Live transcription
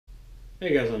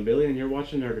Hey guys, I'm Billy and you're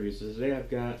watching Nerd Reviews. So today I've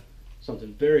got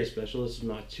something very special. This is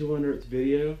my 200th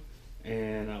video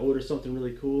and I ordered something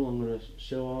really cool I'm going to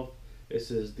show off.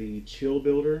 This is the Chill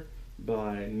Builder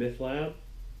by Mythlab.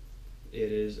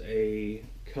 It is a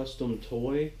custom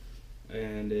toy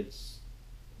and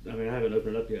I haven't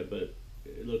opened it up yet, but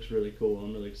it looks really cool.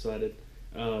 I'm really excited.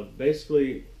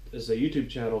 Basically, it's a YouTube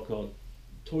channel called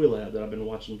Toylab that I've been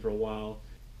watching for a while.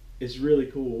 It's really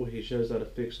cool. He shows how to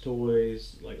fix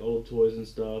toys, like old toys and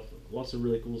stuff. Lots of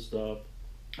really cool stuff.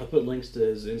 I put links to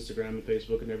his Instagram and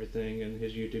Facebook and everything, and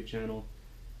his YouTube channel.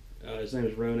 His name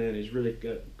is Ronan. He's really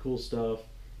got cool stuff.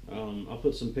 I'll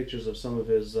put some pictures of some of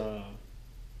his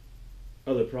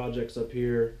other projects up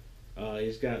here.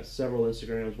 He's got several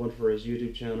Instagrams, one for his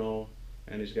YouTube channel,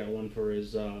 and he's got one for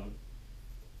his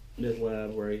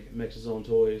Mythlab where he makes his own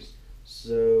toys.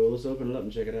 So let's open it up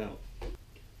and check it out.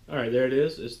 Alright, there it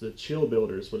is. It's the Chill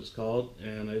Builder is what it's called,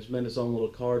 and it's made its own little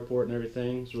card port and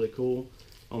everything. It's really cool.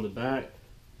 On the back,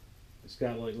 it's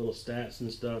got like little stats and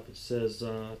stuff. It says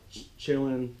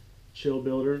Chillin' Chill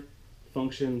Builder,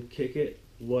 function, kick it,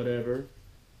 whatever.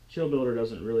 Chill Builder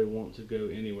doesn't really want to go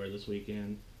anywhere this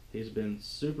weekend. He's been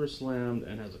super slammed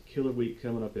and has a killer week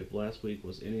coming up if last week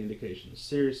was any indication.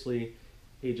 Seriously,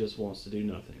 he just wants to do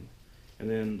nothing. And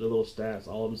then the little stats,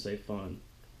 all of them say fun.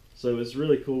 So it's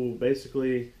really cool.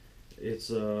 Basically, it's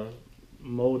a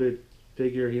molded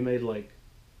figure. He made like,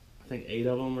 I think 8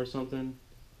 of them or something.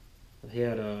 He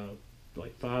had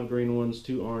like 5 green ones,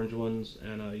 2 orange ones,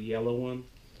 and a yellow one.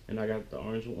 And I got the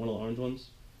orange one of the orange ones.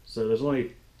 So there's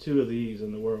only 2 of these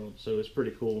in the world. So it's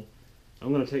pretty cool.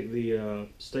 I'm going to take the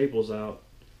staples out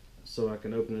so I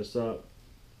can open this up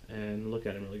and look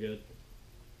at him really good.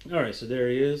 Alright, so there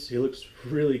he is. He looks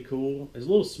really cool. He's a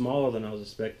little smaller than I was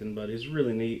expecting, but he's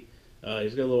really neat.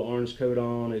 He's got a little orange coat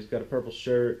on. He's got a purple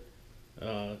shirt,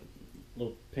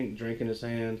 little pink drink in his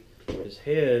hand. His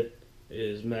head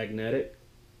is magnetic,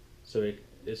 so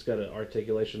it's got an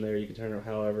articulation there. You can turn it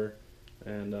however,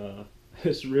 and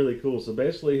it's really cool. So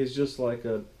basically, he's just like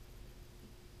a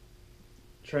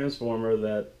transformer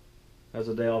that has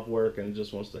a day off work and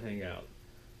just wants to hang out.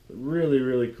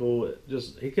 Really cool.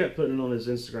 He kept putting it on his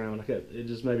Instagram, and it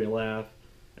just made me laugh.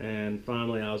 And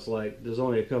finally, I was like, "There's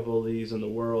only a couple of these in the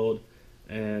world,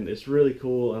 and it's really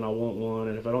cool, and I want one.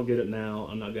 And if I don't get it now,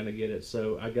 I'm not gonna get it."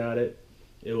 So I got it.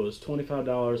 It was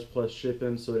 $25 plus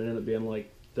shipping, so it ended up being like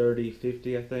 $30,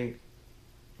 $50, I think.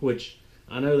 Which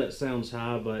I know that sounds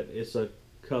high, but it's a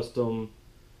custom,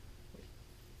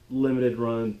 limited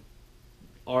run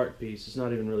art piece. It's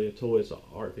not even really a toy; it's an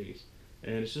art piece.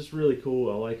 And it's just really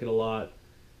cool. I like it a lot.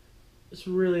 It's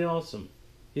really awesome.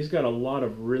 He's got a lot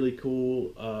of really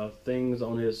cool things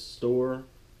on his store.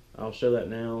 I'll show that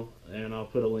now, and I'll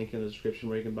put a link in the description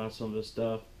where you can buy some of his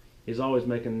stuff. He's always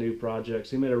making new projects.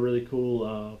 He made a really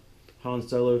cool Han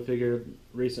Solo figure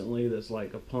recently that's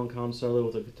like a punk Han Solo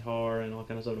with a guitar and all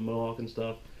kinds of stuff, a mohawk and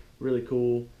stuff. Really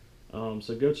cool.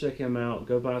 So go check him out.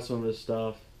 Go buy some of his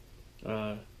stuff.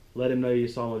 Let him know you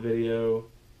saw my video,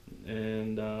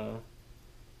 and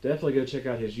definitely go check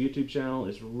out his YouTube channel.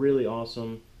 It's really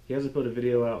awesome. He hasn't put a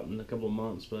video out in a couple of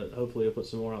months, but hopefully he'll put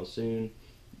some more out soon.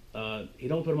 He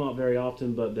don't put them out very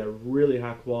often, but they're really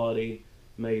high quality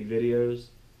made videos.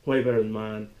 Way better than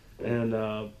mine.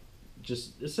 And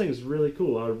just this thing is really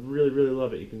cool. I really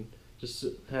love it. You can just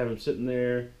have him sitting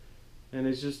there, and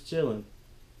he's just chilling.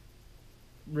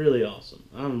 Really awesome.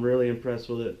 I'm really impressed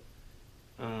with it.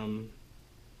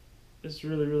 It's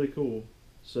really cool.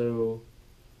 So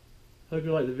hope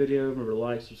you liked the video. Remember to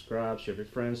like, subscribe, share with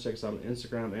your friends. Check us out on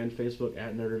Instagram and Facebook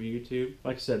at Nerd Review YouTube.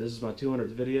 Like I said, this is my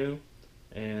 200th video,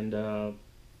 and got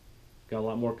a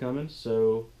lot more coming,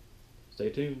 so stay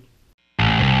tuned.